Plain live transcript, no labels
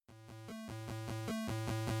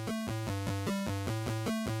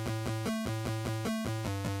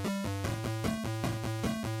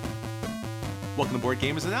Welcome to Board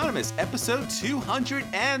Gamers Anonymous, episode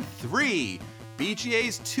 203,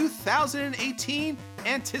 BGA's 2018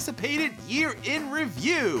 Anticipated Year in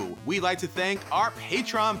Review. We'd like to thank our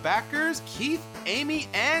Patreon backers, Keith, Amy,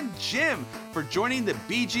 and Jim, for joining the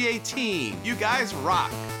BGA team. You guys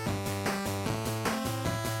rock.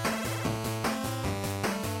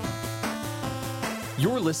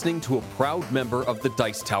 You're listening to a proud member of the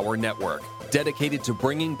Dice Tower Network, dedicated to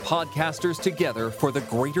bringing podcasters together for the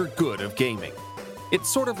greater good of gaming. It's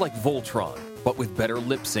sort of like Voltron, but with better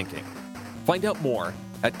lip syncing. Find out more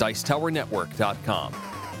at Dicetowernetwork.com.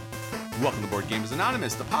 Welcome to Board Gamers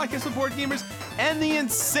Anonymous, the podcast of board gamers and the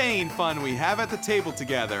insane fun we have at the table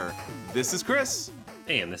together. This is Chris.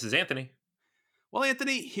 And this is Anthony. Well,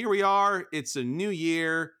 Anthony, here we are. It's a new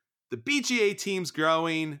year. The BGA team's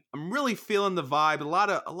growing. I'm really feeling the vibe. A lot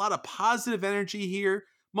of positive energy here.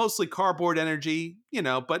 Mostly cardboard energy,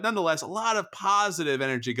 but nonetheless, a lot of positive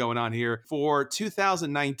energy going on here for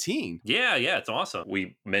 2019. Yeah, it's awesome.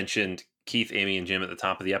 We mentioned Keith, Amy, and Jim at the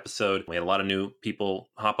top of the episode. We had a lot of new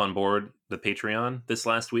people hop on board the Patreon this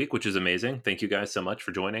last week, which is amazing. Thank you guys so much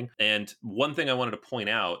for joining. And one thing I wanted to point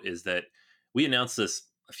out is that we announced this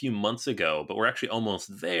a few months ago, but we're actually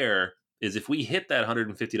almost there, is if we hit that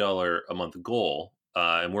 $150 a month goal,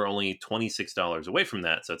 and we're only $26 away from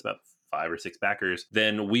that, so it's about 5 or 6 backers,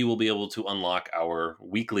 then we will be able to unlock our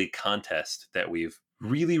weekly contest that we've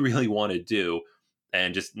really want to do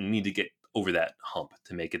and just need to get over that hump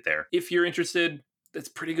to make it there. If you're interested, that's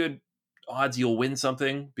pretty good odds you'll win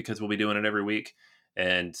something because we'll be doing it every week.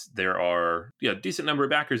 And there are a decent number of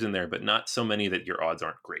backers in there, but not so many that your odds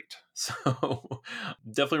aren't great. So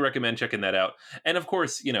definitely recommend checking that out. And of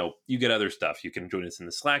course, you get other stuff. You can join us in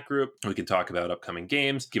the Slack group. We can talk about upcoming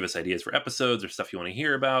games, give us ideas for episodes or stuff you want to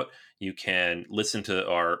hear about. You can listen to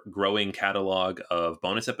our growing catalog of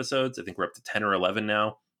bonus episodes. I think we're up to 10 or 11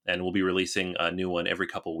 now, and we'll be releasing a new one every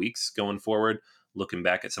couple weeks going forward, looking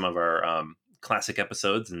back at some of our classic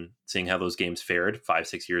episodes and seeing how those games fared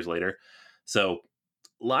 5-6 years later. So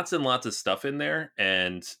lots and lots of stuff in there,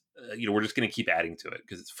 and we're just going to keep adding to it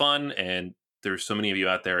because it's fun, and there's so many of you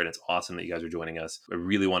out there, and it's awesome that you guys are joining us. I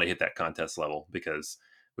really want to hit that contest level because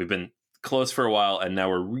we've been close for a while, and now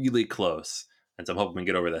we're really close, and so I'm hoping we can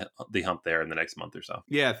get over the hump there in the next month or so.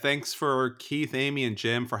 Yeah, thanks for Keith, Amy, and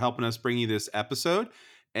Jim for helping us bring you this episode.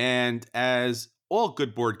 And as all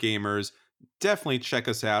good board gamers, definitely check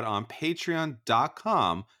us out on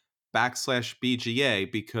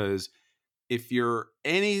patreon.com/BGA, because if you're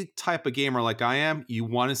any type of gamer like I am, you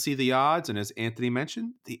want to see the odds. And as Anthony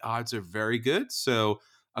mentioned, the odds are very good. So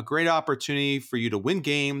a great opportunity for you to win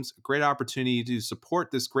games, a great opportunity to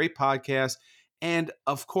support this great podcast, and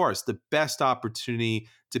of course, the best opportunity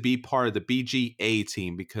to be part of the BGA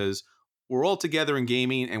team, because we're all together in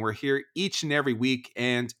gaming and we're here each and every week.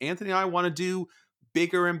 And Anthony and I want to do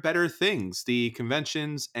bigger and better things. The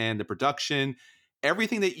conventions and the production,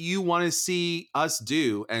 everything that you want to see us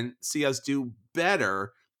do and see us do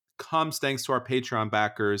better comes thanks to our Patreon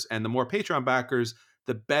backers. And the more Patreon backers,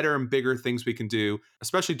 the better and bigger things we can do,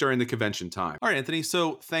 especially during the convention time. All right, Anthony.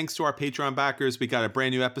 So thanks to our Patreon backers, we got a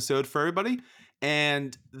brand new episode for everybody.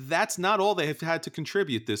 And that's not all they have had to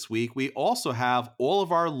contribute this week. We also have all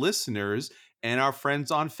of our listeners and our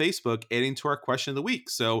friends on Facebook adding to our question of the week.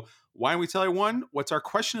 So why don't we tell everyone what's our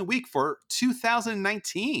question of the week for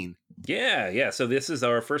 2019? Yeah. So this is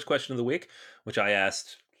our first question of the week, which I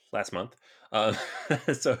asked last month.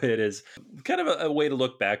 So it is kind of a way to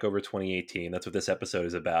look back over 2018. That's what this episode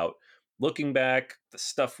is about. Looking back, the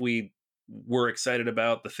stuff we were excited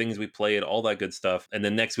about, the things we played, all that good stuff. And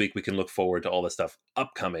then next week, we can look forward to all the stuff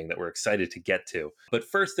upcoming that we're excited to get to. But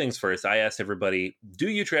first things first, I asked everybody, do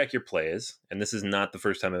you track your plays? And this is not the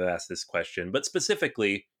first time I've asked this question, but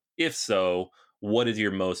specifically, if so, what is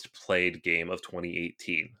your most played game of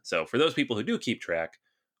 2018? So for those people who do keep track,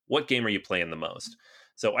 what game are you playing the most?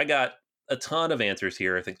 So I got a ton of answers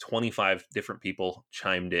here. I think 25 different people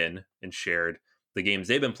chimed in and shared the games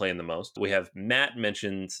they've been playing the most. We have Matt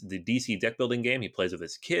mentions the DC deck building game he plays with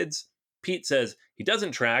his kids. Pete says he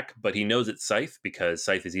doesn't track, but he knows it's Scythe because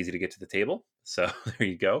Scythe is easy to get to the table. So there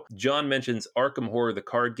you go. John mentions Arkham Horror, the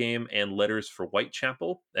card game, and Letters for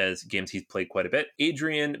Whitechapel as games he's played quite a bit.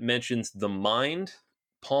 Adrian mentions The Mind,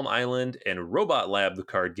 Palm Island, and Robot Lab, the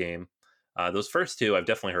card game. Those first two I've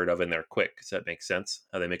definitely heard of, and they're quick, so that makes sense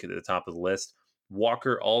how they make it to the top of the list.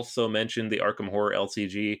 Walker also mentioned the Arkham Horror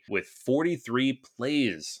LCG with 43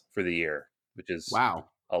 plays for the year, which is wow,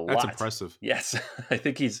 a lot. That's impressive. Yes, I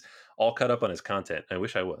think he's all caught up on his content. I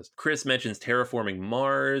wish I was. Chris mentions Terraforming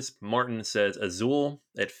Mars. Martin says Azul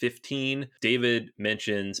at 15. David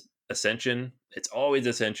mentions Ascension. It's always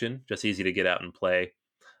Ascension, just easy to get out and play.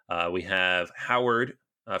 We have Howard,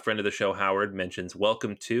 a friend of the show. Howard mentions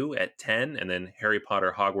Welcome to at 10, and then Harry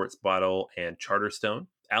Potter, Hogwarts Battle, and Charterstone.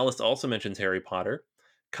 Alice also mentions Harry Potter.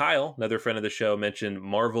 Kyle, another friend of the show, mentioned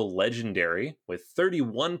Marvel Legendary with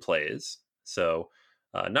 31 plays. So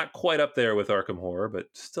not quite up there with Arkham Horror, but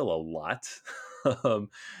still a lot. um,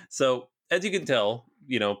 so as you can tell,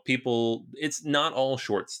 people, it's not all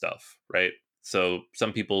short stuff, right? So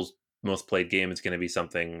some people's most played game is going to be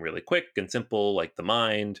something really quick and simple, like The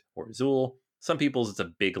Mind or Zool. Some people's it's a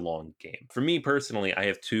big, long game. For me personally, I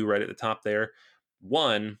have two right at the top there.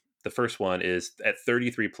 One, the first one is at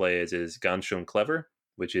 33 plays, is Ganz Schön Clever,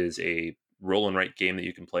 which is a roll and write game that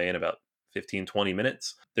you can play in about 15, 20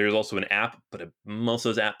 minutes. There's also an app, but most of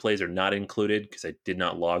those app plays are not included because I did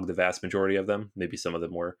not log the vast majority of them. Maybe some of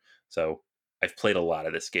them were. So I've played a lot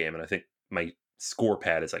of this game, and I think my score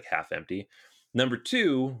pad is like half empty. Number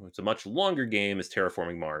two, it's a much longer game, is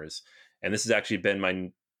Terraforming Mars. And this has actually been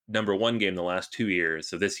my number one game the last 2 years.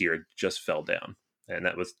 So this year it just fell down. And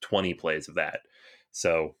that was 20 plays of that.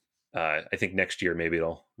 So I think next year maybe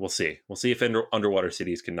we'll see. We'll see if Underwater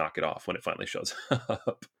Cities can knock it off when it finally shows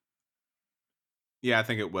up. Yeah, I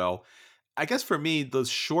think it will. I guess for me, the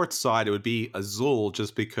short side, it would be Azul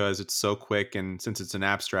just because it's so quick. And since it's an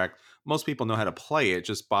abstract, most people know how to play it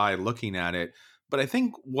just by looking at it. But I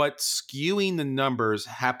think what's skewing the numbers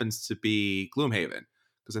happens to be Gloomhaven.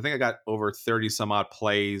 Because I think I got over 30 some odd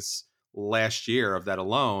plays last year of that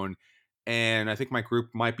alone. And I think my group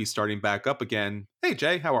might be starting back up again. Hey,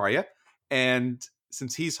 Jay, how are you? And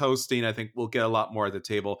since he's hosting, I think we'll get a lot more at the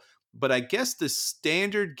table. But I guess the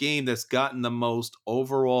standard game that's gotten the most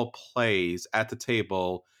overall plays at the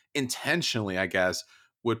table intentionally, I guess,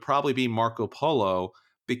 would probably be Marco Polo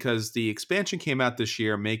because the expansion came out this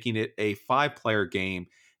year, making it a 5 player game,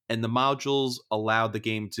 and the modules allowed the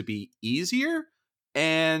game to be easier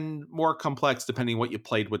and more complex depending what you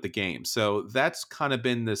played with the game. So that's kind of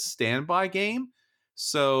been the standby game.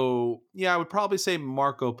 So yeah, I would probably say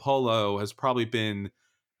Marco Polo has probably been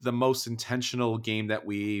the most intentional game that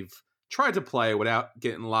we've tried to play without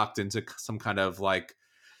getting locked into some kind of like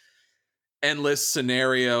endless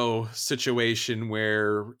scenario situation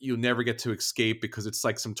where you never get to escape because it's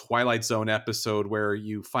like some Twilight Zone episode where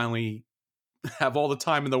you finally have all the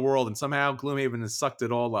time in the world and somehow Gloomhaven has sucked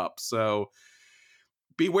it all up. So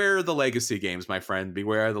beware the legacy games, my friend.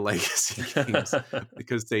 Beware the legacy games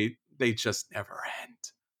because they just never end.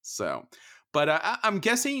 So, but I'm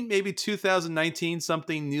guessing maybe 2019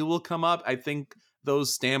 something new will come up. I think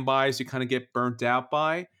those standbys you kind of get burnt out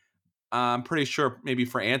by. I'm pretty sure maybe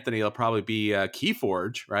for Anthony it'll probably be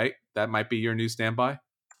Keyforge, right? That might be your new standby.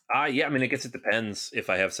 Yeah, I mean, I guess it depends if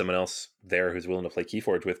I have someone else there who's willing to play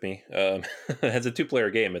Keyforge with me. As a two-player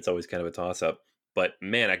game, it's always kind of a toss-up. But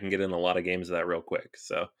man, I can get in a lot of games of that real quick.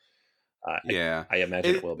 So uh, I, Yeah. I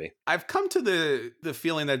imagine it It will be. I've come to the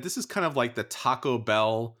feeling that this is kind of like the Taco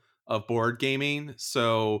Bell of board gaming.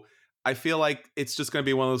 So I feel like it's just going to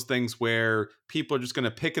be one of those things where people are just going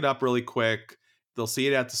to pick it up really quick. They'll see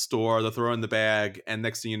it at the store, they'll throw it in the bag, and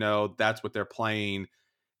next thing you know, that's what they're playing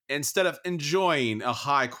instead of enjoying a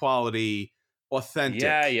high quality, Yeah, authentic,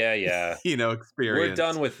 yeah, yeah. We're done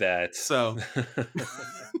experience. with that. So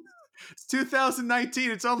it's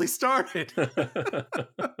 2019, it's only started.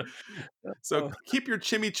 So Oh. keep your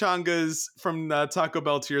chimichangas from Taco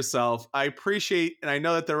Bell to yourself. I appreciate, and I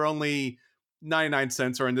know that they're only 99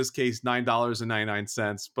 cents, or in this case,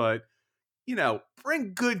 $9.99, but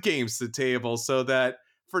bring good games to the table so that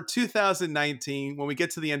for 2019, when we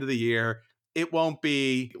get to the end of the year, it won't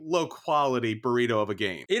be low quality burrito of a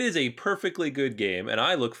game. It is a perfectly good game, and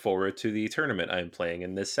I look forward to the tournament I'm playing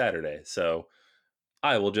in this Saturday. So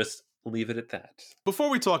I will just leave it at that. Before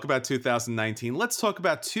we talk about 2019, let's talk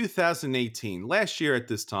about 2018. Last year at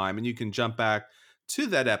this time, and you can jump back to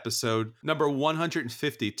that episode, number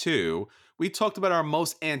 152, we talked about our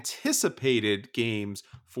most anticipated games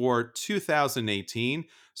for 2018.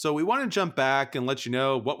 So we want to jump back and let you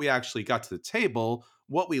know what we actually got to the table,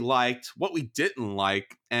 what we liked, what we didn't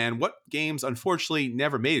like, and what games unfortunately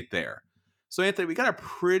never made it there. So, Anthony, we got a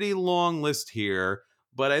pretty long list here,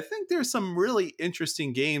 but I think there's some really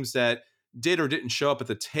interesting games that did or didn't show up at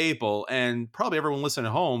the table. And probably everyone listening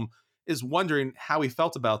at home is wondering how he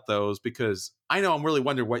felt about those because I know I'm really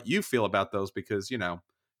wondering what you feel about those because,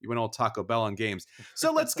 you went all Taco Bell on games.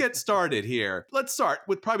 So let's get started here. Let's start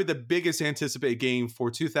with probably the biggest anticipated game for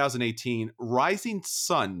 2018, Rising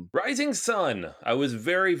Sun. Rising Sun. I was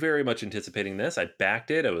very, very much anticipating this. I backed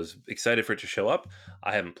it. I was excited for it to show up.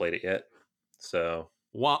 I haven't played it yet. So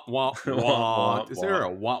Wah, wah, womp, wah. womp, Is there womp. a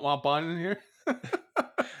wah, wah button in here?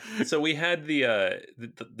 So we had the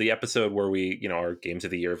episode where we, our games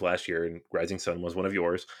of the year of last year, and Rising Sun was one of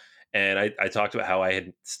yours. And I talked about how I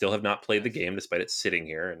had still have not played the game despite it sitting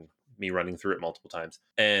here and me running through it multiple times.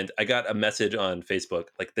 And I got a message on Facebook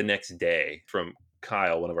like the next day from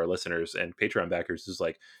Kyle, one of our listeners and Patreon backers, is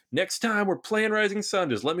like, next time we're playing Rising Sun,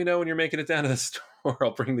 just let me know when you're making it down to the store.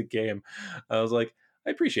 I'll bring the game. I was like,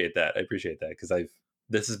 I appreciate that. I appreciate that because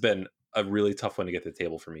this has been a really tough one to get to the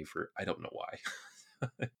table for me for I don't know why.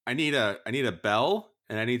 I need a bell,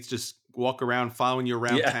 and I need to just walk around following you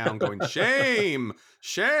around Yeah. town going, shame,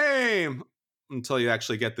 shame, until you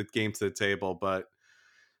actually get the game to the table. But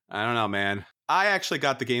I don't know, man. I actually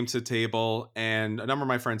got the game to the table, and a number of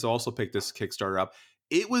my friends also picked this Kickstarter up.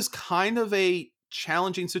 It was kind of a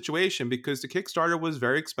challenging situation because the Kickstarter was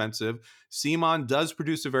very expensive. Simon does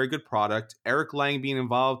produce a very good product. Eric Lang being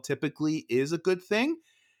involved typically is a good thing.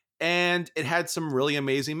 And it had some really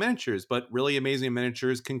amazing miniatures, but really amazing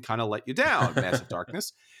miniatures can kind of let you down, Massive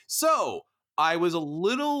Darkness. So I was a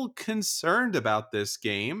little concerned about this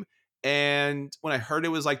game. And when I heard it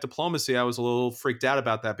was like diplomacy, I was a little freaked out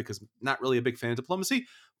about that because I'm not really a big fan of diplomacy.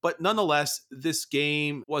 But nonetheless, this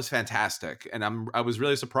game was fantastic. And I was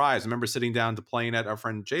really surprised. I remember sitting down to playing at our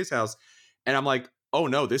friend Jay's house, and I'm like, oh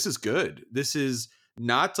no, this is good. This is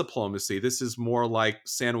not diplomacy. This is more like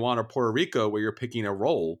San Juan or Puerto Rico, where you're picking a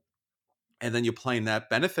role and then you're playing that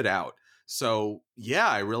benefit out. So yeah,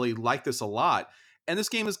 I really like this a lot. And this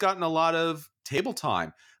game has gotten a lot of table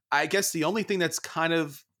time. I guess the only thing that's kind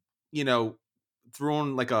of, you know,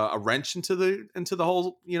 thrown like a wrench into the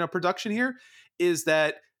whole, production here is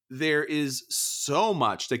that there is so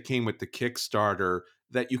much that came with the Kickstarter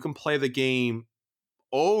that you can play the game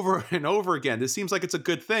over and over again. This seems like it's a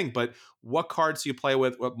good thing, but what cards do you play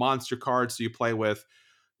with? What monster cards do you play with?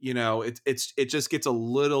 It just gets a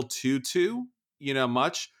little too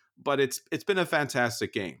much, but it's been a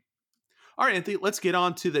fantastic game. All right, Anthony, let's get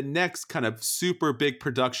on to the next kind of super big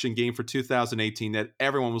production game for 2018 that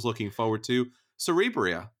everyone was looking forward to,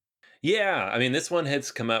 Cerebria. Yeah, I mean, this one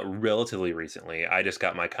has come out relatively recently. I just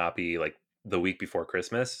got my copy like the week before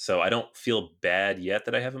Christmas, so I don't feel bad yet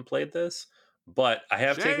that I haven't played this, but I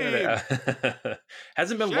have taken it. Shame.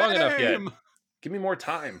 Hasn't been long enough yet. Shame. Give me more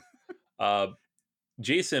time. Uh,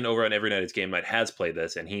 Jason over on Every Night It's Game Night has played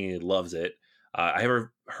this and he loves it. I have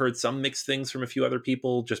heard some mixed things from a few other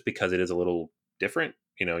people just because it is a little different.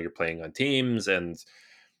 You're playing on teams and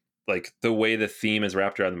like the way the theme is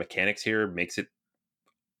wrapped around the mechanics here makes it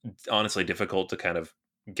honestly difficult to kind of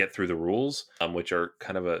get through the rules, which are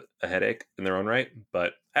kind of a headache in their own right.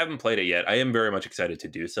 But I haven't played it yet. I am very much excited to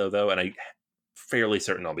do so, though, and I fairly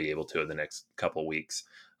certain I'll be able to in the next couple weeks.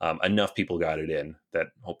 Enough people got it in that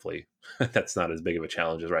hopefully that's not as big of a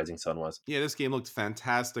challenge as Rising Sun was. Yeah, this game looked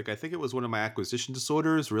fantastic. I think it was one of my acquisition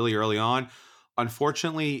disorders really early on.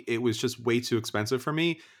 Unfortunately, it was just way too expensive for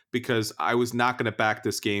me because I was not going to back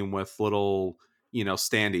this game with little,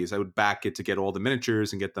 standees. I would back it to get all the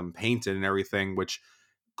miniatures and get them painted and everything, which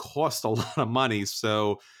cost a lot of money.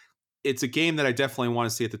 So it's a game that I definitely want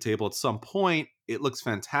to see at the table at some point. It looks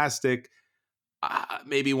fantastic.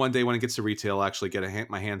 Maybe one day when it gets to retail, I'll actually get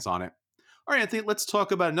my hands on it. All right, Anthony, let's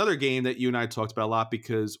talk about another game that you and I talked about a lot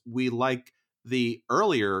because we like the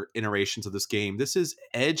earlier iterations of this game. This is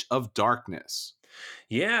Edge of Darkness.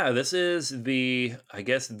 Yeah, this is I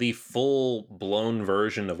guess, the full blown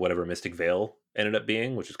version of whatever Mystic Vale ended up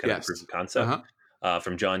being, which is kind of a proof Yes. of concept Uh-huh.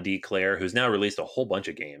 from John D. Clare, who's now released a whole bunch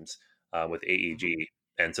of games with AEG.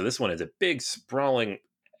 And so this one is a big, sprawling,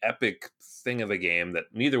 epic thing of a game that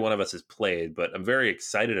neither one of us has played, but I'm very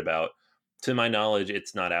excited about. To my knowledge,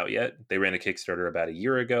 it's not out yet. They ran a Kickstarter about a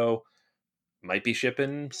year ago. Might be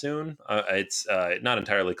shipping soon. It's not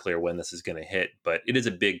entirely clear when this is going to hit, but it is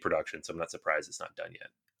a big production, so I'm not surprised it's not done yet.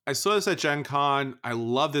 I saw this at Gen Con. I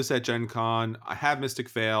love this at Gen Con. I have Mystic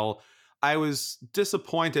Vale. I was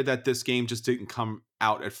disappointed that this game just didn't come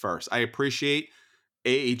out at first. I appreciate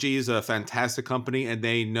AEG is a fantastic company and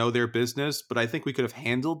they know their business, but I think we could have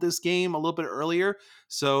handled this game a little bit earlier.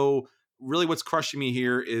 So, really, what's crushing me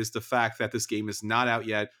here is the fact that this game is not out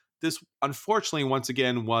yet. This, unfortunately, once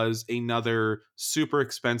again, was another super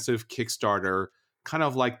expensive Kickstarter, kind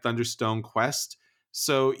of like Thunderstone Quest.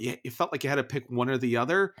 So, yeah, it felt like you had to pick one or the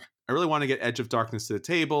other. I really want to get Edge of Darkness to the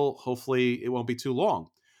table. Hopefully, it won't be too long.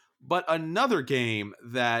 But another game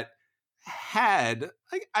that had,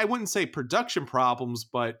 I wouldn't say production problems,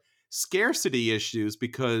 but scarcity issues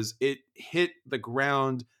because it hit the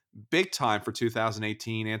ground big time for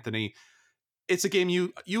 2018, Anthony. It's a game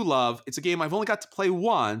you love. It's a game I've only got to play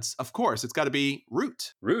once. Of course, it's got to be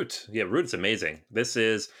Root. Root, yeah, Root's amazing. This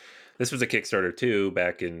was a Kickstarter too,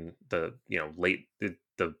 back in the late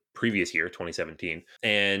the previous year, 2017,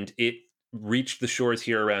 and it reached the shores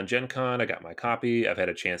here around Gen Con. I got my copy. I've had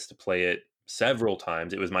a chance to play it several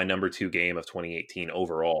times. It was my number two game of 2018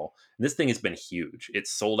 overall. And this thing has been huge.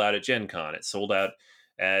 It's sold out at Gen Con. It's sold out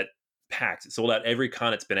at PAX. It's sold out every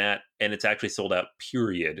con it's been at, and it's actually sold out,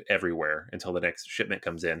 period, everywhere until the next shipment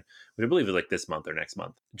comes in, which I believe is like this month or next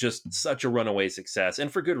month. Just such a runaway success,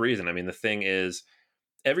 and for good reason. I mean, the thing is,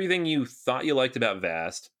 everything you thought you liked about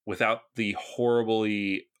Vast without the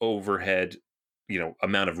horribly overhead,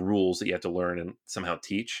 amount of rules that you have to learn and somehow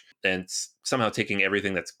teach, and somehow taking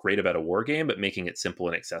everything that's great about a war game but making it simple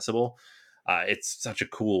and accessible. It's such a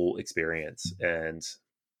cool experience, and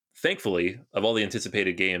thankfully, of all the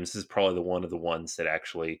anticipated games, this is probably the one of the ones that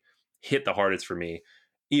actually hit the hardest for me,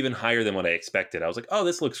 even higher than what I expected. I was like, oh,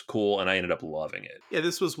 this looks cool, and I ended up loving it. Yeah,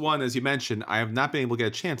 this was one, as you mentioned, I have not been able to get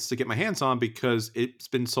a chance to get my hands on because it's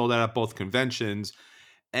been sold out at both conventions.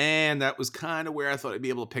 And that was kind of where I thought I'd be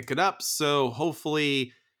able to pick it up. So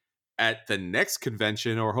hopefully at the next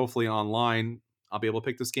convention or hopefully online, I'll be able to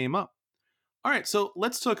pick this game up. All right, so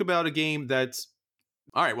let's talk about a game that's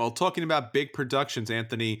all right. Well, talking about big productions,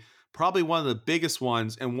 Anthony, probably one of the biggest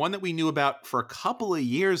ones and one that we knew about for a couple of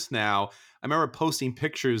years now. I remember posting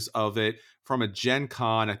pictures of it from a Gen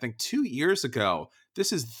Con, I think 2 years ago.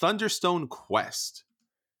 This is Thunderstone Quest.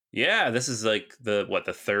 Yeah, this is like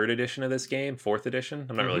the third edition of this game, fourth edition.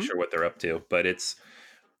 I'm not really Hmm. sure what they're up to, but it's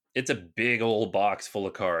a big old box full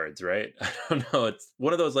of cards, right? I don't know. It's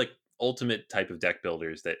one of those like ultimate type of deck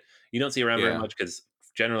builders that you don't see around very Yeah. much because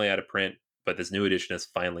generally out of print, but this new edition is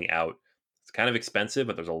finally out. It's kind of expensive,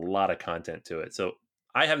 but there's a lot of content to it. So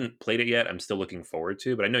I haven't played it yet. I'm still looking forward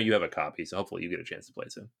to, but I know you have a copy, so hopefully you get a chance to play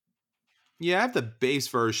it soon. Yeah, I have the base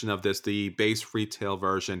version of this, the base retail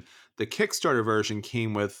version. The Kickstarter version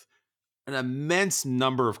came with an immense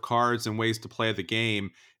number of cards and ways to play the game.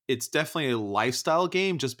 It's definitely a lifestyle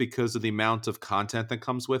game just because of the amount of content that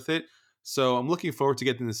comes with it. So I'm looking forward to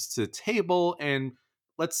getting this to the table. And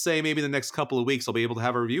let's say maybe the next couple of weeks, I'll be able to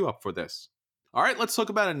have a review up for this. All right, let's talk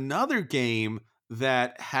about another game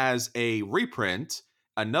that has a reprint,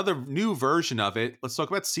 another new version of it. Let's talk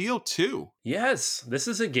about CO2. Yes, this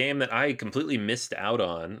is a game that I completely missed out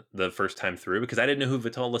on the first time through because I didn't know who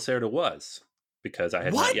Vital Lacerda was because I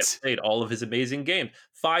had not yet What? played all of his amazing games.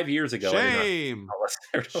 5 years ago, I did not Shame. know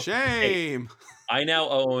Vital Lacerda. Hey, Shame. I now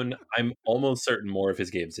own, I'm almost certain, more of his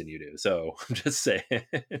games than you do. So I'm just saying.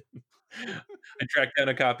 I tracked down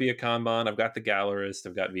a copy of Kanban. I've got the Gallerist.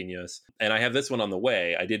 I've got Vinos. And I have this one on the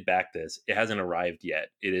way. I did back this. It hasn't arrived yet.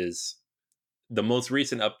 It is the most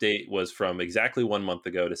recent update was from exactly 1 month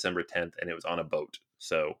ago, December 10th, and it was on a boat.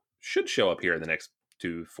 So should show up here in the next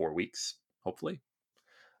 2 4 weeks, hopefully.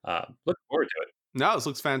 Looking forward to it. No, this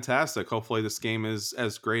looks fantastic. Hopefully, this game is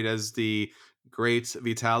as great as the great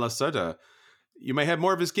Vitala Suda. You may have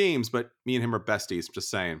more of his games, but me and him are besties. Just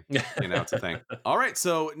saying. It's a thing. All right,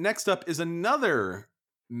 so next up is another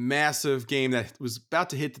massive game that was about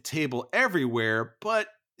to hit the table everywhere, but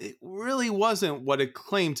it really wasn't what it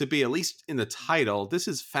claimed to be, at least in the title. This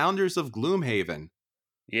is Founders of Gloomhaven.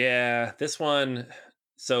 Yeah, this one.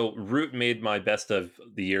 So Root made my best of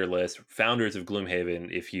the year list. Founders of Gloomhaven.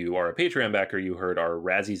 If you are a Patreon backer, you heard our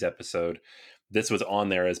Razzies episode. This was on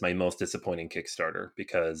there as my most disappointing Kickstarter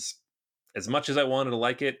because as much as I wanted to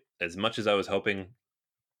like it, as much as I was hoping,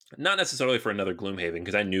 not necessarily for another Gloomhaven,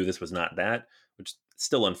 because I knew this was not that, which is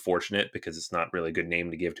still unfortunate because it's not really a good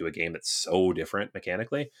name to give to a game that's so different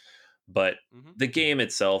mechanically. But Mhm. the game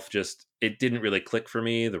itself just it didn't really click for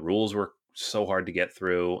me. The rules were so hard to get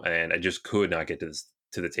through, and I just could not get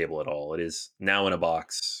to the table at all. It is now in a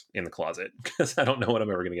box in the closet because I don't know when I'm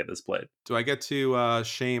ever going to get this played. Do I get to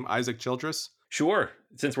shame Isaac Childress? Sure,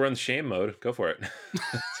 since we're in shame mode, go for it.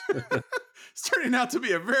 It's turning out to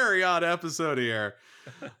be a very odd episode here.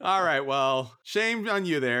 All right, well, shame on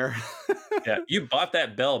you there. Yeah, you bought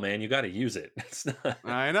that bell, man. You got to use it. It's not.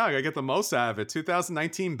 I know, I gotta get the most out of it.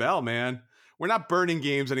 2019 Bell, man. We're not burning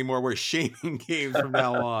games anymore. We're shaming games from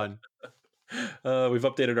now on. We've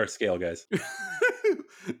updated our scale, guys.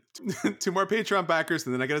 Two more Patreon backers,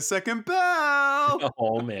 and then I get a second bell.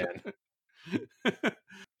 Oh man.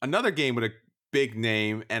 Another game with a big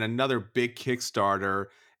name and another big Kickstarter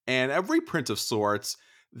and a reprint of sorts.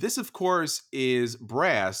 This, of course, is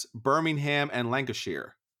Brass, Birmingham, and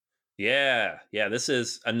Lancashire. Yeah. This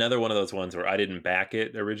is another one of those ones where I didn't back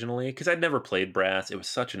it originally because I'd never played Brass. It was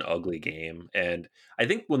such an ugly game, and I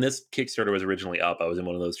think when this Kickstarter was originally up, I was in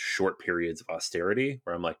one of those short periods of austerity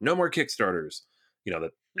where I'm like, no more Kickstarters.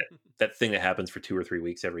 That thing that happens for 2 or 3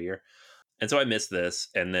 weeks every year. And so I missed this,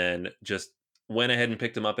 and then just went ahead and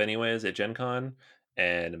picked them up anyways at Gen Con,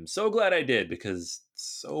 and I'm so glad I did because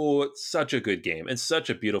such a good game and such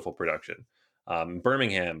a beautiful production.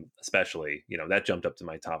 Birmingham, especially, that jumped up to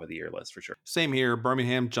my top of the year list for sure. Same here.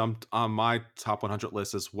 Birmingham jumped on my top 100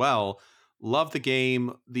 list as well. Love the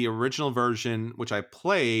game. The original version, which I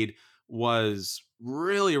played, was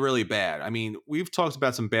really, really bad. I mean, we've talked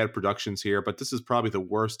about some bad productions here, but this is probably the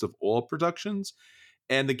worst of all productions.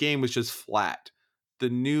 And the game was just flat. The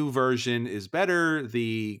new version is better.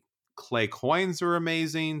 The clay coins are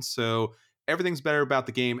amazing. So everything's better about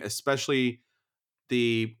the game, especially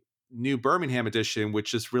the new Birmingham edition,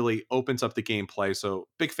 which just really opens up the gameplay. So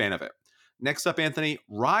big fan of it. Next up, Anthony,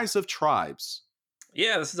 Rise of Tribes.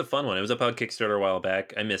 Yeah, this is a fun one. It was up on Kickstarter a while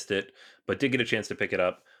back. I missed it, but did get a chance to pick it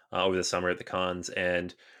up over the summer at the cons,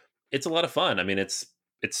 and it's a lot of fun. I mean, it's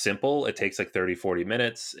simple. It takes like 30, 40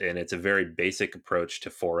 minutes, and it's a very basic approach to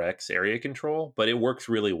 4X area control, but it works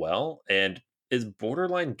really well and is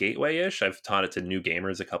borderline gateway-ish. I've taught it to new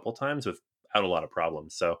gamers a couple times without a lot of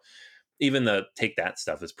problems. So even the take that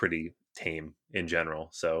stuff is pretty tame in general.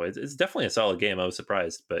 So it's definitely a solid game. I was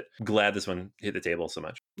surprised, but glad this one hit the table so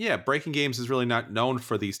much. Yeah, Breaking Games is really not known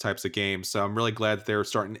for these types of games, so I'm really glad that they're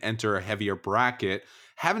starting to enter a heavier bracket.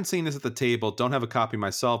 Haven't seen this at the table, don't have a copy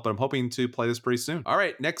myself, but I'm hoping to play this pretty soon. All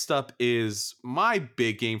right, next up is my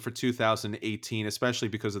big game for 2018, especially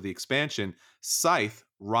because of the expansion, Scythe: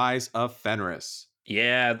 Rise of Fenris.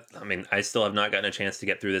 Yeah, I mean, I still have not gotten a chance to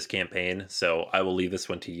get through this campaign, so I will leave this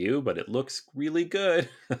one to you, but it looks really good.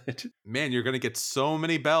 Man, you're going to get so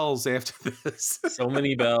many bells after this. So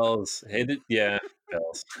many bells. Yeah,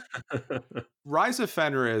 bells. Rise of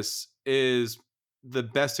Fenris is the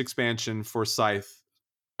best expansion for Scythe,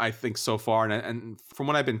 I think, so far. And from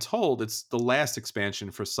what I've been told, it's the last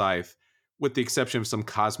expansion for Scythe, with the exception of some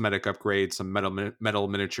cosmetic upgrades, some metal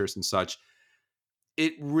miniatures and such.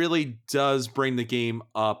 It really does bring the game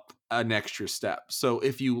up an extra step. So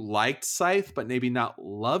if you liked Scythe, but maybe not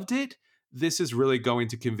loved it, this is really going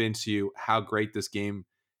to convince you how great this game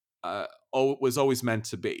was always meant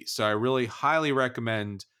to be. So I really highly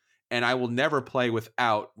recommend, and I will never play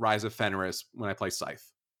without Rise of Fenris when I play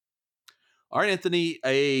Scythe. All right, Anthony,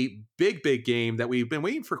 a big, big game that we've been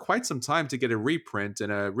waiting for quite some time to get a reprint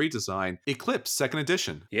and a redesign, Eclipse Second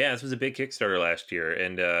Edition. Yeah, this was a big Kickstarter last year,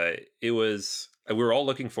 and it was. We were all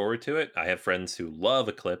looking forward to it. I have friends who love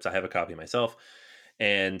Eclipse. I have a copy myself,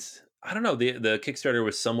 and I don't know. The Kickstarter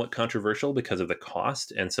was somewhat controversial because of the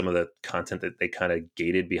cost and some of the content that they kind of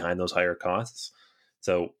gated behind those higher costs.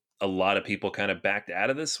 So a lot of people kind of backed out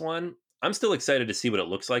of this one. I'm still excited to see what it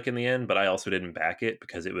looks like in the end, but I also didn't back it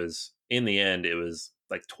because it was in the end it was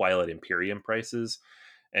like Twilight Imperium prices,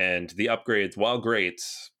 and the upgrades, while great,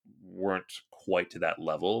 weren't quite to that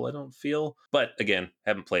level, I don't feel. But again,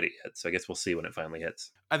 haven't played it yet, so I guess we'll see when it finally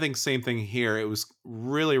hits. I think same thing here. It was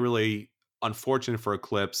really, really unfortunate for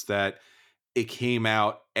Eclipse that it came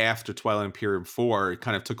out after Twilight Imperium 4. It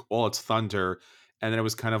kind of took all its thunder. And then it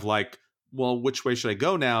was kind of like, well, which way should I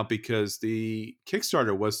go now? Because the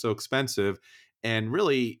Kickstarter was so expensive. And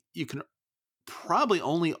really, you can probably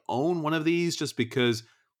only own one of these just because,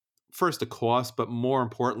 first, the cost, but more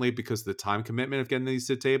importantly, because of the time commitment of getting these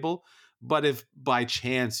to the table. But if by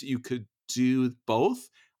chance you could do both,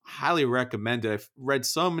 highly recommend it. I've read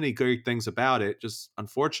so many great things about it, just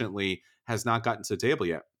unfortunately has not gotten to the table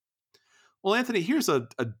yet. Well, Anthony, here's a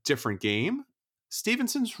different game,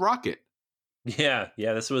 Stevenson's Rocket. Yeah,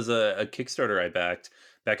 this was a Kickstarter I backed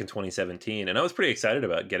back in 2017, and I was pretty excited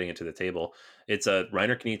about getting it to the table. It's a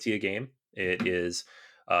Reiner Knizia game. It is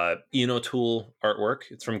Ian O'Toole artwork.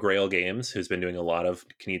 It's from Grail Games, who's been doing a lot of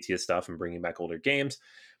Knizia stuff and bringing back older games.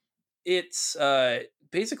 It's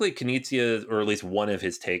basically Knizia, or at least one of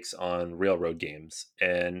his takes on railroad games,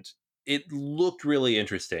 and it looked really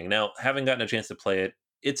interesting. Now, having gotten a chance to play it,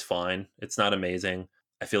 it's fine. It's not amazing.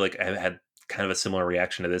 I feel like I've had kind of a similar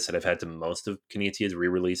reaction to this that I've had to most of Knizia's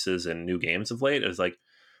re-releases and new games of late. It's like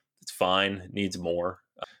it's fine, it needs more,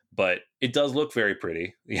 but it does look very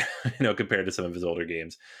pretty, compared to some of his older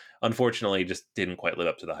games. Unfortunately, it just didn't quite live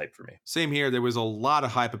up to the hype for me. Same here. There was a lot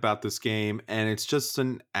of hype about this game, and it's just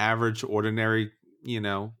an average, ordinary,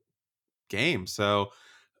 game. So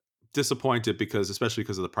disappointed because, especially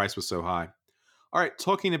because of the price was so high. All right,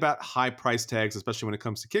 talking about high price tags, especially when it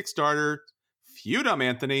comes to Kickstarter, Feudum,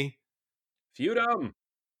 Anthony. Feudum.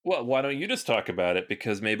 Well, why don't you just talk about it?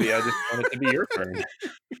 Because maybe I just want it to be your turn.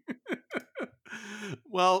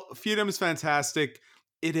 Well, Feudum is fantastic.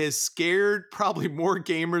 It has scared probably more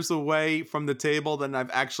gamers away from the table than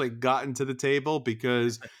I've actually gotten to the table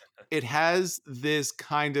because it has this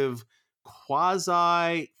kind of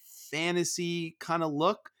quasi fantasy kind of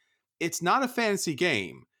look. It's not a fantasy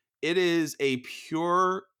game. It is a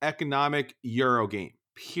pure economic Euro game,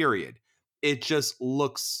 period. it just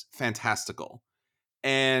looks fantastical.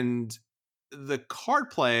 And the card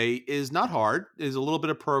play is not hard. There's a little bit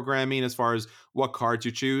of programming as far as what cards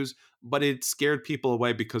you choose, but it scared people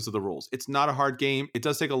away because of the rules. It's not a hard game. It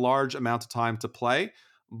does take a large amount of time to play,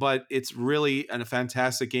 but it's really a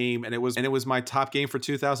fantastic game, and it was my top game for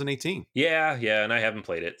 2018. Yeah, yeah, and I haven't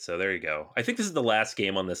played it, so there you go. I think this is the last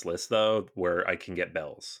game on this list though where I can get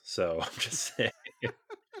bells. So I'm just saying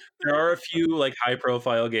there are a few like high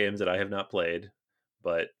profile games that I have not played,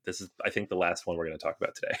 but this is I think the last one we're going to talk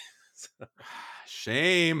about today. So,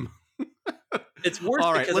 Shame. it's worse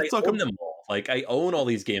All right, because I let's talk. own them all. Like I own all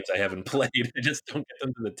these games I haven't played. I just don't get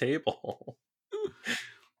them to the table.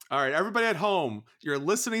 All right, everybody at home, you're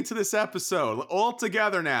listening to this episode all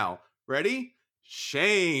together now. Ready?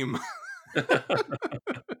 Shame. It's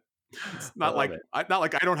I not love like it. not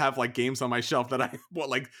like I don't have like games on my shelf that I bought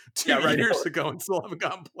like Yeah, 2 right. years ago and still haven't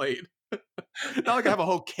gotten played. Not like I have a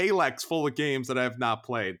whole Kalex full of games that I have not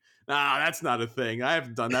played. Nah, that's not a thing. I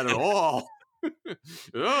haven't done that at all.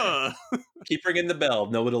 Ugh. Keep ringing the bell.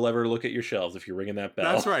 No one will ever look at your shelves if you're ringing that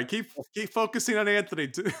That's bell. right. Keep focusing on Anthony.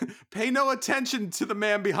 Pay no attention to the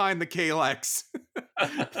man behind the Kalex.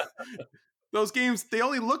 Those games, they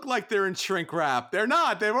only look like they're in shrink wrap. They're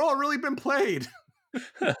not. They've all really been played.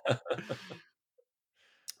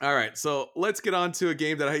 All right, so let's get on to a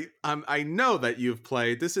game that I know that you've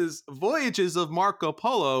played. This is Voyages of Marco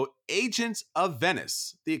Polo: Agents of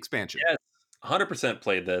Venice, the expansion. Yes, 100%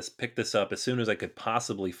 played this, picked this up as soon as I could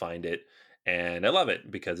possibly find it, and I love it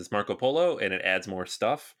because it's Marco Polo and it adds more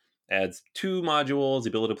stuff. Adds 2 modules, the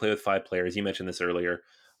ability to play with 5 players. You mentioned this earlier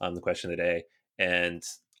on the question of the day, and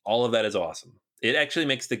all of that is awesome. It actually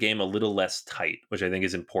makes the game a little less tight, which I think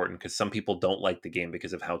is important because some people don't like the game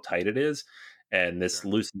because of how tight it is, and this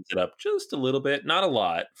Sure. loosens it up just a little bit, not a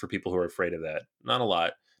lot for people who are afraid of that. Not a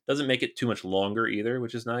lot. Doesn't make it too much longer either,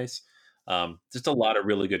 which is nice. Just a lot of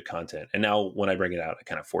really good content. And now when I bring it out, I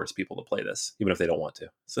kind of force people to play this, even if they don't want to.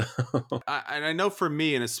 So And I know for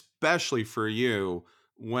me, and especially for you,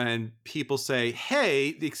 when people say,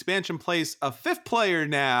 "Hey, the expansion plays a fifth player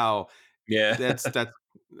now," yeah. that's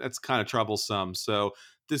kind of troublesome. So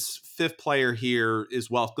this fifth player here is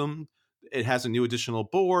welcome. It has a new additional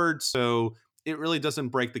board, so it really doesn't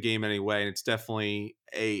break the game anyway, and it's definitely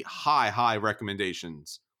a high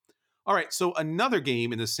recommendations. All right, so another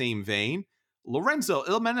game in the same vein, Lorenzo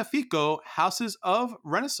Il Magnifico: Houses of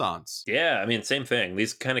Renaissance. Yeah. I mean, same thing.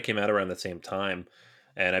 These kind of came out around the same time.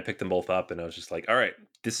 And I picked them both up and I was just like, all right,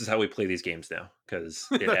 this is how we play these games now. Because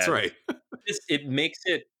it That's adds right. it makes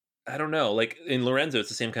it I don't know, like in Lorenzo, it's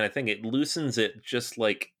the same kind of thing. It loosens it just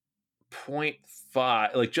like point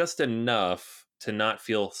 0.5, like just enough to not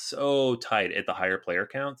feel so tight at the higher player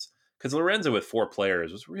counts. Because Lorenzo with 4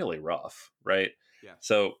 players was really rough, right? Yes.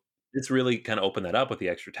 So it's really kind of opened that up with the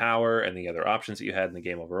extra tower and the other options that you had in the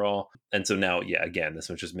game overall. And so now, yeah, again, this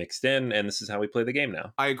one's just mixed in, and this is how we play the game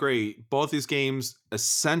now. I agree. Both these games,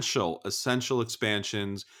 essential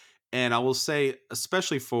expansions. And I will say,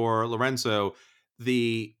 especially for Lorenzo,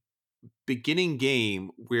 the beginning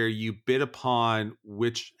game where you bid upon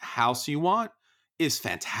which house you want is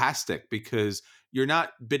fantastic because you're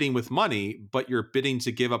not bidding with money, but you're bidding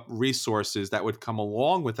to give up resources that would come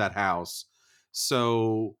along with that house.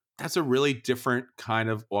 So that's a really different kind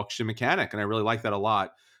of auction mechanic. And I really like that a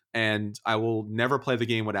lot. And I will never play the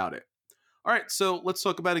game without it. All right, so let's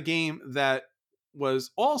talk about a game that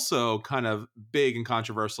was also kind of big and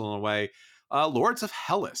controversial in a way. Lords of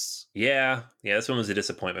Hellas. Yeah, yeah, this one was a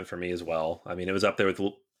disappointment for me as well. I mean, it was up there with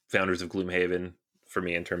founders of Gloomhaven for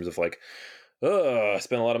me in terms of like, oh, I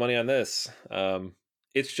spent a lot of money on this.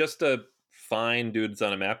 It's just a fine dudes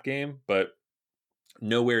on a map game, but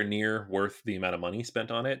nowhere near worth the amount of money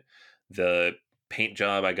spent on it. The paint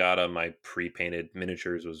job I got on my pre-painted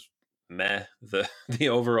miniatures was meh. The the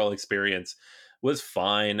overall experience was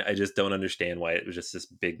fine. I just don't understand why it was just this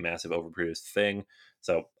big, massive, overproduced thing.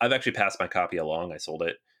 So I've actually passed my copy along. I sold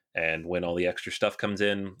it, and when all the extra stuff comes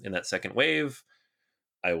in that second wave,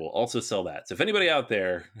 I will also sell that. So if anybody out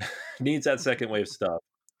there needs that second wave stuff,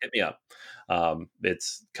 hit me up.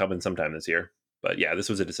 It's coming sometime this year. But yeah, this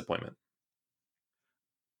was a disappointment.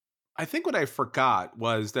 I think what I forgot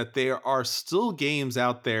was that there are still games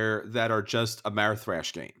out there that are just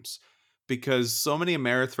Ameritrash games because so many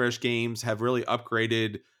Ameritrash games have really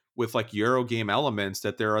upgraded with like Eurogame elements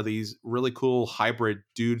that there are these really cool hybrid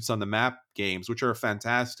dudes on the map games, which are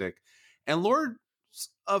fantastic. And Lords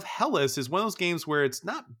of Hellas is one of those games where it's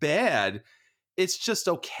not bad, it's just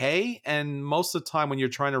okay. And most of the time, when you're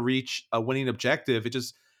trying to reach a winning objective, it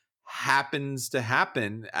just happens to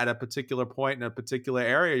happen at a particular point in a particular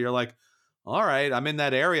area. You're like, all right, I'm in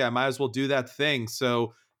that area. I might as well do that thing.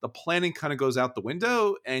 So the planning kind of goes out the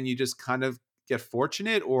window and you just kind of get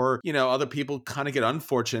fortunate, or other people kind of get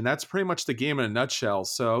unfortunate. That's pretty much the game in a nutshell.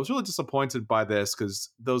 So I was really disappointed by this because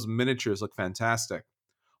those miniatures look fantastic.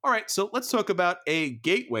 All right, so let's talk about a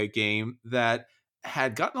gateway game that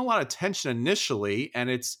had gotten a lot of attention initially, and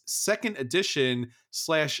its second edition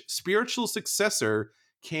slash spiritual successor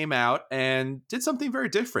came out and did something very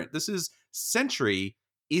different. This is Century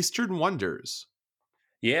Eastern Wonders.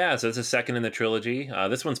 Yeah, so it's a second in the trilogy.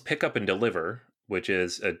 This one's pick up and deliver, which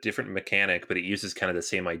is a different mechanic, but it uses kind of the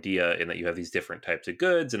same idea in that you have these different types of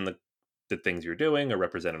goods, and the things you're doing are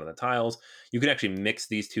represented on the tiles. You can actually mix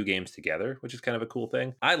these two games together, which is kind of a cool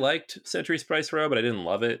thing. I liked Century Spice Row, but I didn't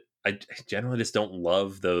love it. I generally just don't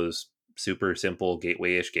love those super simple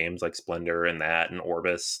gateway-ish games like Splendor and that and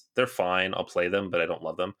Orbis. They're fine. I'll play them, but I don't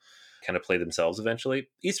love them. Kind of play themselves eventually.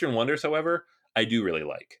 Eastern Wonders, however, I do really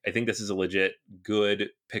like. I think this is a legit good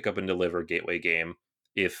pick up and deliver gateway game.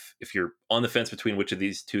 If you're on the fence between which of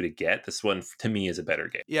these two to get, this one to me is a better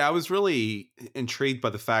game. Yeah, I was really intrigued by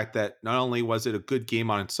the fact that not only was it a good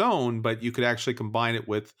game on its own, but you could actually combine it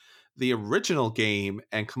with the original game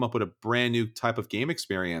and come up with a brand new type of game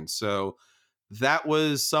experience. So that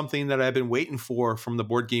was something that I've been waiting for from the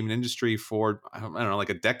board game industry for I don't know, like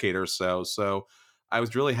a decade or so. So I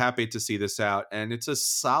was really happy to see this out, and it's a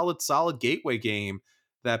solid gateway game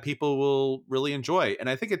that people will really enjoy. And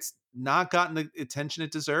I think it's not gotten the attention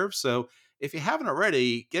it deserves. So if you haven't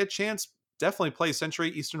already, get a chance, definitely play Century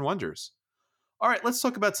Eastern Wonders. All right, let's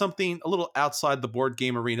talk about something a little outside the board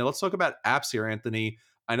game arena. Let's talk about apps here, Anthony.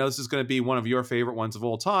 I know this is going to be one of your favorite ones of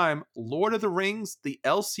all time, Lord of the Rings, the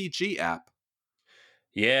LCG app.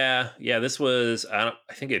 Yeah. This was I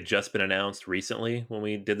think it had just been announced recently when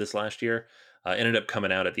we did this last year. Ended up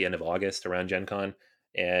coming out at the end of August around Gen Con,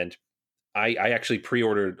 and I actually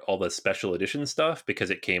pre-ordered all the special edition stuff because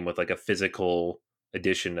it came with like a physical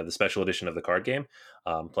edition of the special edition of the card game,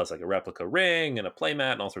 plus like a replica ring and a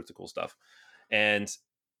playmat and all sorts of cool stuff. And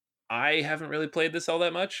I haven't really played this all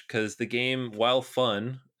that much because the game, while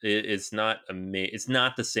fun, it's not it's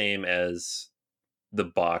not the same as the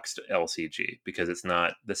boxed LCG because it's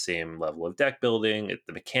not the same level of deck building.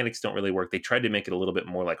 The mechanics don't really work. They tried to make it a little bit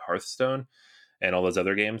more like Hearthstone and all those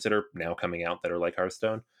other games that are now coming out that are like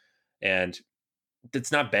Hearthstone. And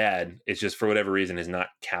it's not bad. It's just for whatever reason has not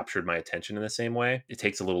captured my attention in the same way. It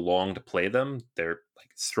takes a little long to play them. They're like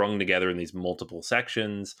strung together in these multiple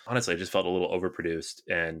sections. Honestly, I just felt a little overproduced.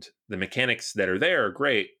 And the mechanics that are there are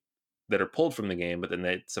great that are pulled from the game, but then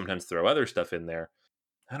they sometimes throw other stuff in there.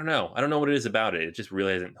 I don't know. I don't know what it is about it. It just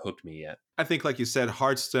really hasn't hooked me yet. I think, like you said,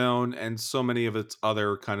 Hearthstone and so many of its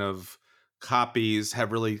other kind of copies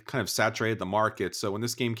have really kind of saturated the market. So when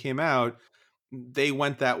this game came out, they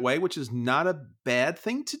went that way, which is not a bad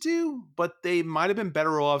thing to do, but they might have been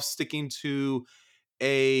better off sticking to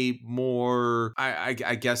a more, I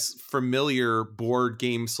guess, familiar board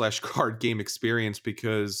game slash card game experience.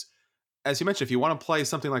 Because, as you mentioned, if you want to play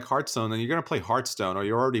something like Hearthstone, then you're going to play Hearthstone, or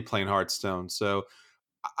you're already playing Hearthstone. So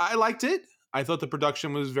I liked it. I thought the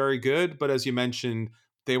production was very good, but as you mentioned,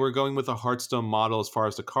 they were going with a Hearthstone model as far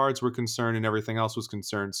as the cards were concerned and everything else was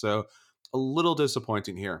concerned. So a little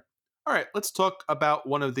disappointing here. All right, let's talk about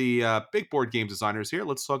one of the big board game designers here.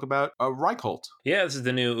 Let's talk about Reichholt. Yeah, this is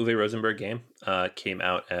the new Uwe Rosenberg game. Came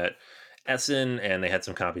out at Essen, and they had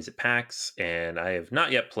some copies at PAX, and I have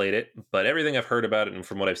not yet played it, but everything I've heard about it and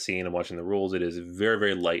from what I've seen and watching the rules, it is very,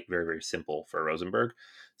 very light, very, very simple for Rosenberg.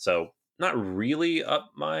 So not really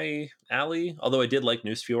up my alley, although I did like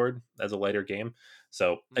Newsfjord as a lighter game.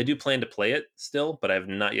 So I do plan to play it still, but I've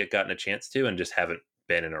not yet gotten a chance to and just haven't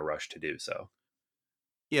been in a rush to do so.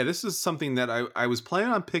 Yeah, this is something that I was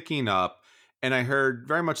planning on picking up, and I heard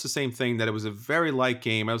very much the same thing, that it was a very light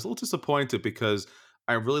game. I was a little disappointed because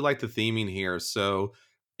I really like the theming here. So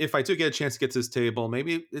if I do get a chance to get to this table,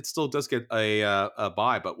 maybe it still does get a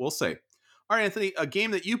buy, but we'll see. All right, Anthony, a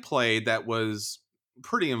game that you played that was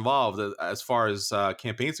pretty involved as far as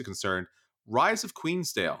campaigns are concerned, Rise of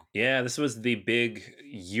Queensdale. Yeah, this was the big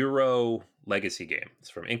Euro legacy game. It's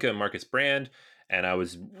from Inca and Marcus Brand, and I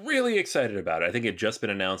was really excited about it. I think it had just been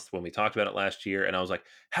announced when we talked about it last year, and I was like,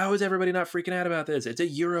 how is everybody not freaking out about this? It's a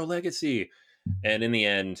Euro legacy. And in the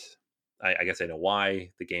end, I guess I know why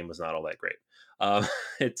the game was not all that great. Um,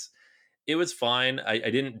 it's it was fine. I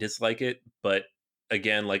didn't dislike it, but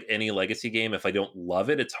again, like any legacy game, if I don't love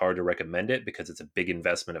it, it's hard to recommend it because it's a big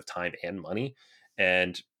investment of time and money,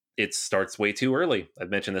 and it starts way too early. I've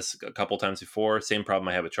mentioned this a couple times before. Same problem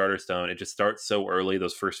I have with Charterstone. It just starts so early.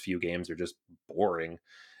 Those first few games are just boring,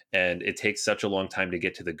 and it takes such a long time to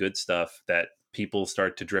get to the good stuff that people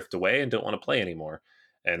start to drift away and don't want to play anymore.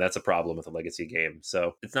 And that's a problem with a legacy game.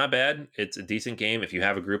 So it's not bad. It's a decent game. If you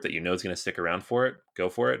have a group that you know is going to stick around for it, go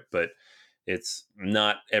for it. But it's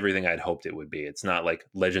not everything I'd hoped it would be. It's not like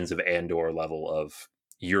Legends of Andor level of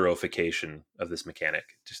Eurofication of this mechanic.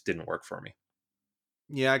 It just didn't work for me.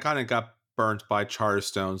 Yeah, I kind of got burnt by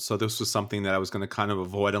Charterstone, so this was something that I was going to kind of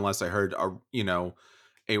avoid unless I heard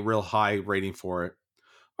a real high rating for it.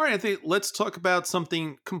 All right, I think let's talk about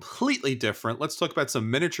something completely different. Let's talk about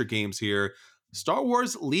some miniature games here. Star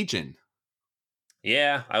Wars Legion.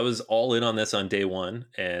 Yeah, I was all in on this on day one,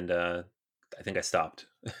 and I think I stopped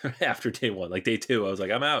after day one. Like day two, I was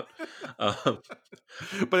like, I'm out. Um,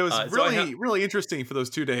 But it was so I have, really, really interesting for those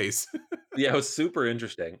 2 days. yeah, it was super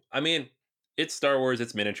interesting. I mean, it's Star Wars,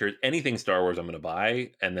 it's miniatures. Anything Star Wars, I'm going to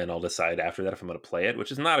buy, and then I'll decide after that if I'm going to play it,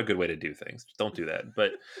 which is not a good way to do things. Don't do that.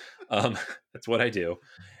 But um, that's what I do,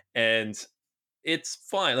 and it's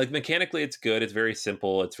fine. Like mechanically, it's good. It's very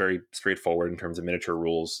simple. It's very straightforward in terms of miniature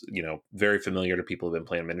rules. Very familiar to people who've been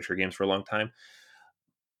playing miniature games for a long time.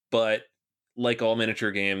 But like all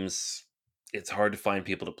miniature games, it's hard to find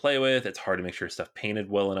people to play with. It's hard to make sure stuff painted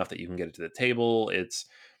well enough that you can get it to the table.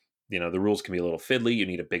 The rules can be a little fiddly. You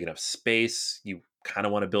need a big enough space. You kind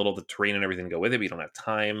of want to build all the terrain and everything to go with it, but you don't have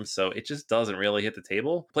time. So it just doesn't really hit the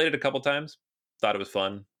table. Played it a couple times, thought it was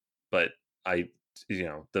fun, but I,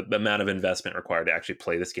 the amount of investment required to actually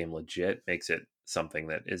play this game legit makes it something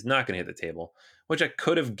that is not going to hit the table, which I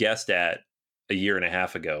could have guessed at a year and a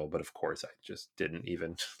half ago. But of course, I just didn't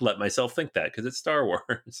even let myself think that because it's Star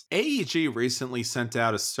Wars. AEG recently sent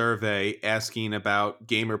out a survey asking about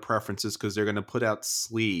gamer preferences because they're going to put out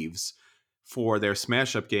sleeves for their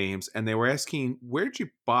Smash Up games. And they were asking, where did you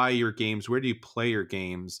buy your games? Where do you play your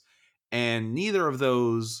games? And neither of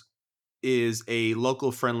those is a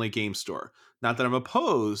local friendly game store. Not that I'm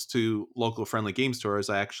opposed to local friendly game stores.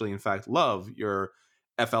 I actually, in fact, love your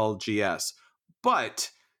FLGS.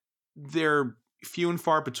 But they're few and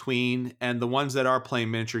far between, and the ones that are playing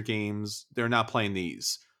miniature games, they're not playing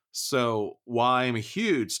these. So while I'm a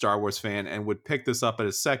huge Star Wars fan and would pick this up at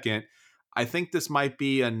a second, I think this might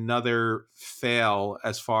be another fail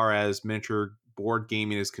as far as miniature board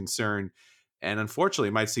gaming is concerned. And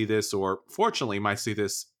unfortunately, might see this, or fortunately, might see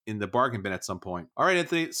this in the bargain bin at some point. All right,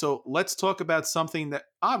 Anthony. So let's talk about something that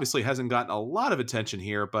obviously hasn't gotten a lot of attention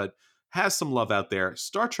here, but has some love out there.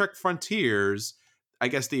 Star Trek Frontiers, I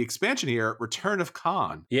guess the expansion here, Return of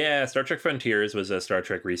Khan. Yeah, Star Trek Frontiers was a Star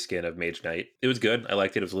Trek reskin of Mage Knight. It was good. I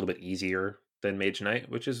liked it. It was a little bit easier than Mage Knight,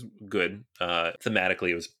 which is good. Thematically,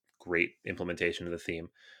 it was great implementation of the theme,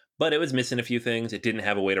 but it was missing a few things. It didn't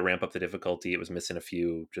have a way to ramp up the difficulty. It was missing a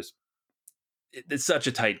few. It's such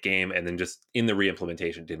a tight game, and then just in the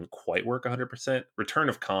re-implementation didn't quite work 100%. Return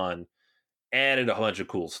of Khan added a bunch of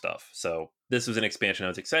cool stuff. So this was an expansion I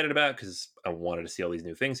was excited about because I wanted to see all these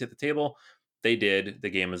new things hit the table. They did. The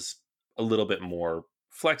game is a little bit more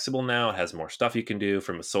flexible now. It has more stuff you can do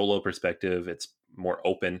from a solo perspective. It's more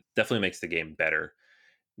open. Definitely makes the game better.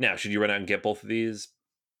 Now, should you run out and get both of these?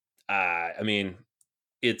 I mean,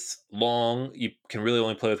 it's long. You can really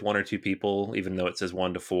only play with one or two people, even though it says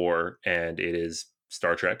 1 to 4, and it is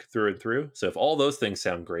Star Trek through and through. So if all those things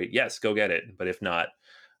sound great, yes, go get it. But if not,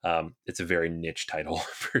 it's a very niche title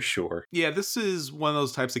for sure. Yeah, this is one of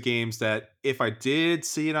those types of games that if I did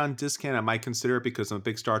see it on discount, I might consider it because I'm a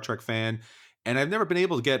big Star Trek fan. And I've never been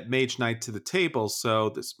able to get Mage Knight to the table, so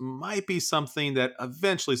this might be something that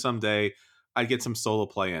eventually someday I'd get some solo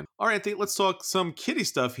play in. All right, Anthony, let's talk some kitty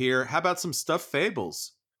stuff here. How about some stuffed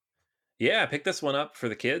fables? Yeah, I picked this one up for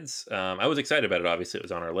the kids. I was excited about it. Obviously, it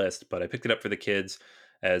was on our list, but I picked it up for the kids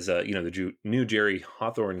as the new Jerry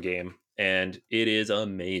Hawthorne game, and it is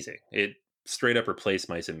amazing. It straight up replaced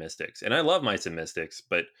Mice and Mystics, and I love Mice and Mystics,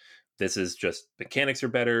 but this is just mechanics are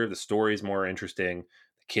better, the story's more interesting,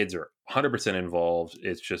 the kids are 100% involved.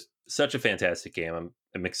 It's just such a fantastic game.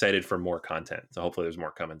 I'm excited for more content, so hopefully there's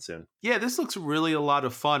more coming soon. Yeah, this looks really a lot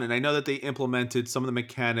of fun. And I know that they implemented some of the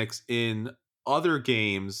mechanics in other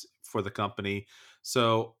games for the company.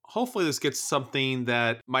 So hopefully this gets something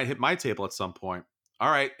that might hit my table at some point. All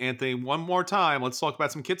right, Anthony, one more time. Let's talk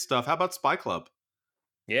about some kid stuff. How about Spy Club?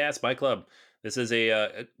 Yeah, Spy Club. This is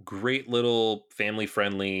a great little family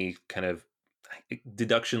friendly kind of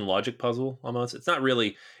deduction logic puzzle almost. It's not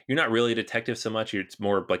really you're not really a detective so much. It's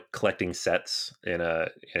more like collecting sets in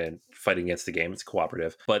fighting against the game. It's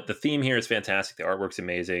cooperative, but the theme here is fantastic. The artwork's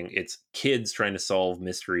amazing. It's kids trying to solve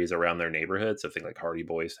mysteries around their neighborhood, so think like Hardy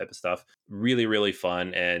Boys type of stuff. Really, really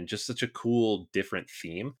fun and just such a cool, different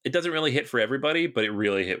theme. It doesn't really hit for everybody, but it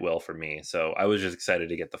really hit well for me. So I was just excited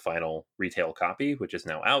to get the final retail copy, which is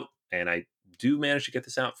now out, and I do manage to get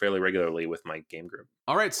this out fairly regularly with my game group.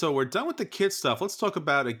 All right, so we're done with the kid stuff. Let's talk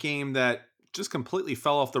about a game that just completely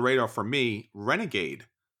fell off the radar for me, Renegade.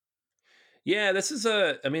 Yeah, this is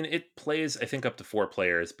I mean, it plays, I think, up to 4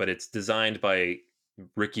 players, but it's designed by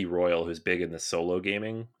Ricky Royal, who's big in the solo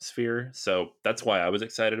gaming sphere. So that's why I was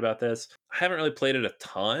excited about this. I haven't really played it a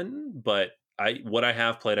ton, but what I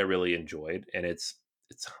have played I really enjoyed. And it's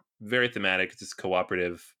very thematic. It's this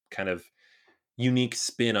cooperative kind of unique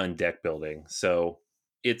spin on deck building. So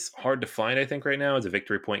it's hard to find, I think, right now. It's a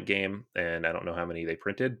victory point game, and I don't know how many they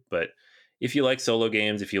printed, but if you like solo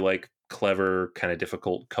games, if you like clever, kind of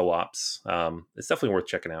difficult co-ops, it's definitely worth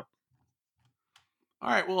checking out. All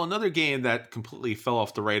right, well, another game that completely fell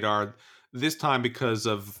off the radar, this time because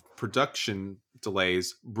of production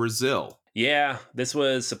delays, Brazil. Yeah, this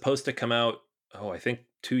was supposed to come out, I think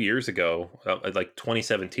 2 years ago, like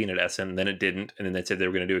 2017 at Essen, and then it didn't. And then they said they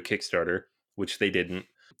were going to do a Kickstarter, which they didn't.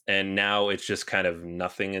 And now it's just kind of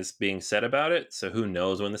nothing is being said about it. So who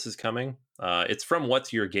knows when this is coming? It's from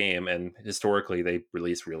What's Your Game, and historically they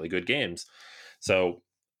release really good games. So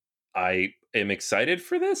I am excited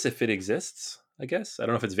for this if it exists. I guess I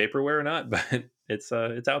don't know if it's vaporware or not, but it's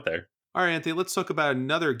out there. All right, Anthony, let's talk about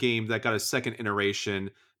another game that got a second iteration,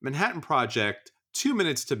 Manhattan Project, 2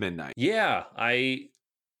 minutes to midnight. Yeah, I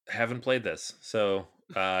haven't played this. So,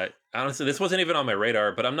 honestly, this wasn't even on my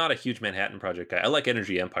radar, but I'm not a huge Manhattan Project guy. I like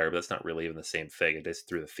Energy Empire, but that's not really even the same thing. I just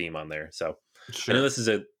threw the theme on there. So, I know Sure. this is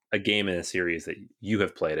a game in a series that you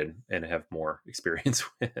have played and have more experience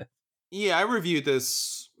with. Yeah, I reviewed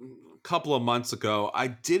this a couple of months ago. I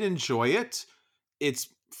did enjoy it. It's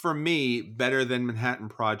for me better than Manhattan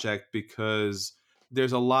Project because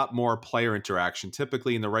there's a lot more player interaction.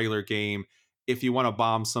 Typically in the regular game, if you want to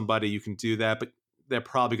bomb somebody, you can do that, but they're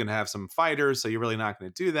probably going to have some fighters, so you're really not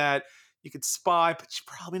going to do that. You could spy, but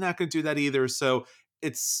you're probably not going to do that either. So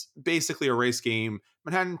it's basically a race game.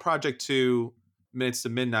 Manhattan Project 2 minutes to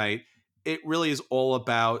midnight, it really is all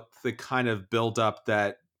about the kind of build up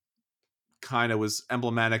that kind of was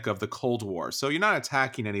emblematic of the Cold War. So you're not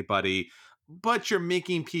attacking anybody, but you're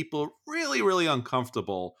making people really, really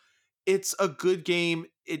uncomfortable. It's a good game.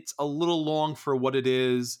 It's a little long for what it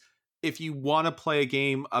is. If you want to play a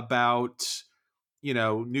game about,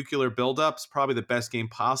 nuclear buildups, probably the best game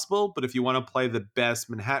possible. But if you want to play the best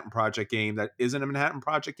Manhattan Project game that isn't a Manhattan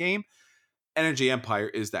Project game, Energy Empire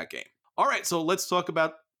is that game. All right, so let's talk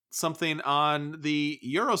about something on the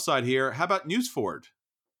Euro side here. How about Newsford?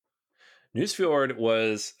 Newsfjord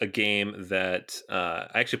was a game that I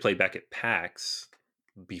actually played back at PAX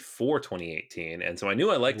before 2018, and so I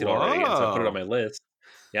knew I liked it already, and so I put it on Whoa. my list.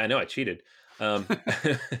 Yeah, I know I cheated.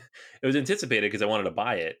 It was anticipated because I wanted to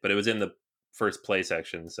buy it, but it was in the first play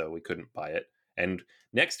section, so we couldn't buy it. And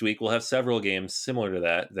next week we'll have several games similar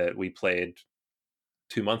to that we played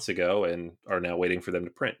 2 months ago and are now waiting for them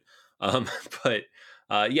to print. Um, but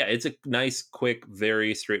yeah, it's a nice, quick,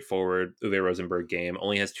 very straightforward Uwe Rosenberg game.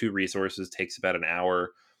 Only has 2 resources, takes about an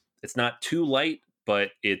hour. It's not too light, but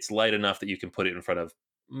it's light enough that you can put it in front of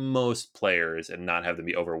most players and not have them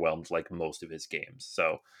be overwhelmed like most of his games.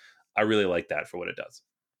 So I really like that for what it does.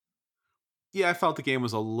 Yeah, I felt the game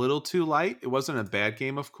was a little too light. It wasn't a bad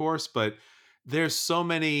game, of course, but there's so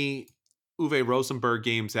many Uwe Rosenberg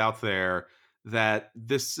games out there that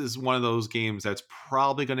this is one of those games that's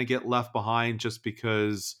probably going to get left behind just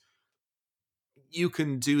because you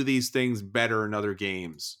can do these things better in other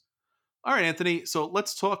games. All right, Anthony. So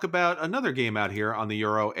let's talk about another game out here on the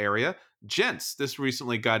Euro area. Gents, this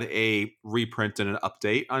recently got a reprint and an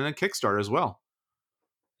update on a Kickstarter as well.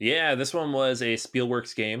 Yeah, this one was a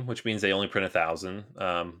Spielworks game, which means they only print 1,000.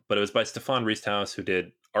 But it was by Stefan Riesthaus, who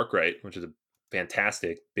did Arkwright, which is a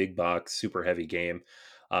fantastic big box, super heavy game.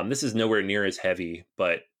 This is nowhere near as heavy,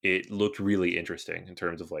 but it looked really interesting in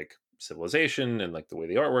terms of like civilization and like the way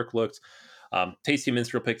the artwork looked. Tasty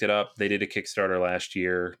Minstrel picked it up. They did a Kickstarter last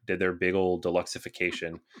year, did their big old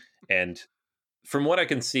deluxification, and from what I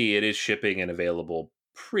can see, it is shipping and available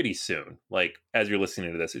pretty soon. Like as you're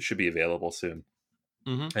listening to this, it should be available soon,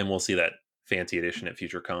 Hmm. and we'll see that fancy edition at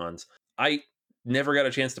future cons. I never got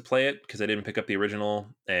a chance to play it because I didn't pick up the original,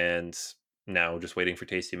 and now just waiting for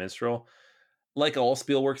Tasty Minstrel. Like all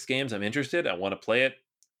Spielworks games, I'm interested. I want to play it.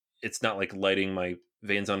 It's not like lighting my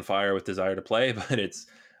veins on fire with desire to play, but it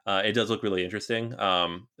does look really interesting.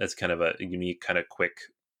 It's kind of a unique, kind of quick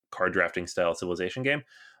card drafting style civilization game,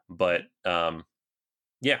 but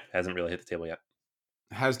yeah, hasn't really hit the table yet.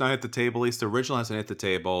 Has not hit the table. At least the original hasn't hit the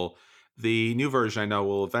table. The new version I know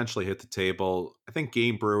will eventually hit the table. I think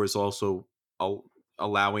Game Brew is also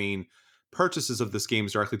allowing purchases of this game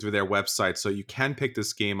directly through their website, so you can pick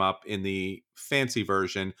this game up in the fancy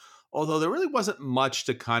version. Although there really wasn't much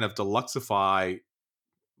to kind of deluxify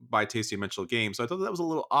by Tasty Mitchell Games, so I thought that was a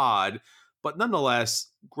little odd. But nonetheless,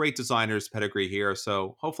 great designers pedigree here.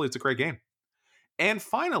 So hopefully it's a great game. And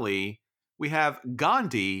finally, we have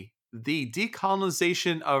Gandhi, the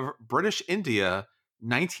decolonization of British India,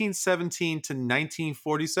 1917 to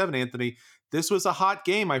 1947. Anthony, this was a hot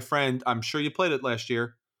game, my friend. I'm sure you played it last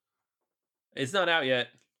year. It's not out yet.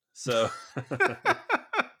 So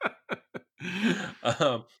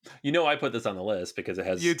I put this on the list because it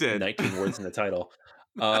You has did. 19 words in the title.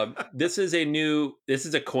 This is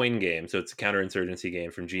a coin game, so it's a counterinsurgency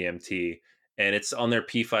game from GMT, and it's on their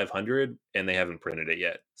P500, and they haven't printed it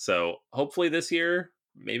yet. So hopefully this year,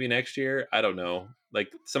 maybe next year, I don't know. Like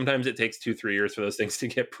sometimes it takes 2-3 years for those things to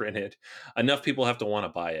get printed. Enough people have to want to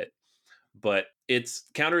buy it, but it's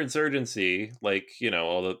counterinsurgency, like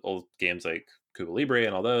all the old games like Cuba Libre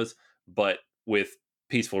and all those, but with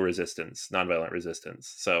peaceful resistance, nonviolent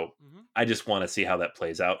resistance. So Mhm. I just want to see how that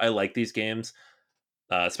plays out. I like these games,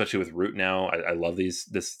 especially with Root now. I love this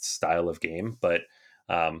style of game, but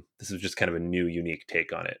this is just kind of a new, unique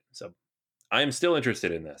take on it. So I am still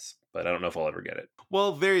interested in this, but I don't know if I'll ever get it.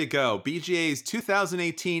 Well, there you go. BGA's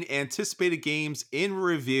 2018 anticipated games in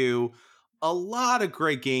review. A lot of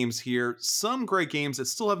great games here. Some great games that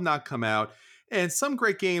still have not come out, and some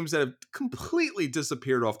great games that have completely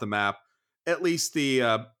disappeared off the map. At least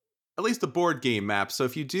the board game map. So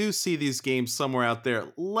if you do see these games somewhere out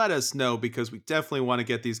there, let us know because we definitely want to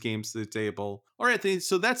get these games to the table. All right, Anthony,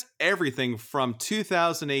 so that's everything from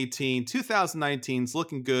 2018. 2019's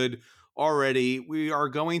looking good already. We are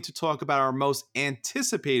going to talk about our most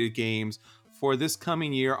anticipated games for this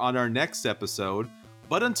coming year on our next episode.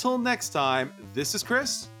 But until next time, this is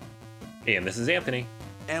Chris, And this is Anthony.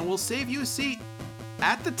 and we'll save you a seat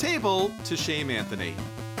at the table to shame Anthony.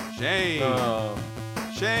 Shame. Oh.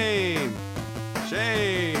 Shame.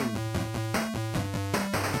 Shame.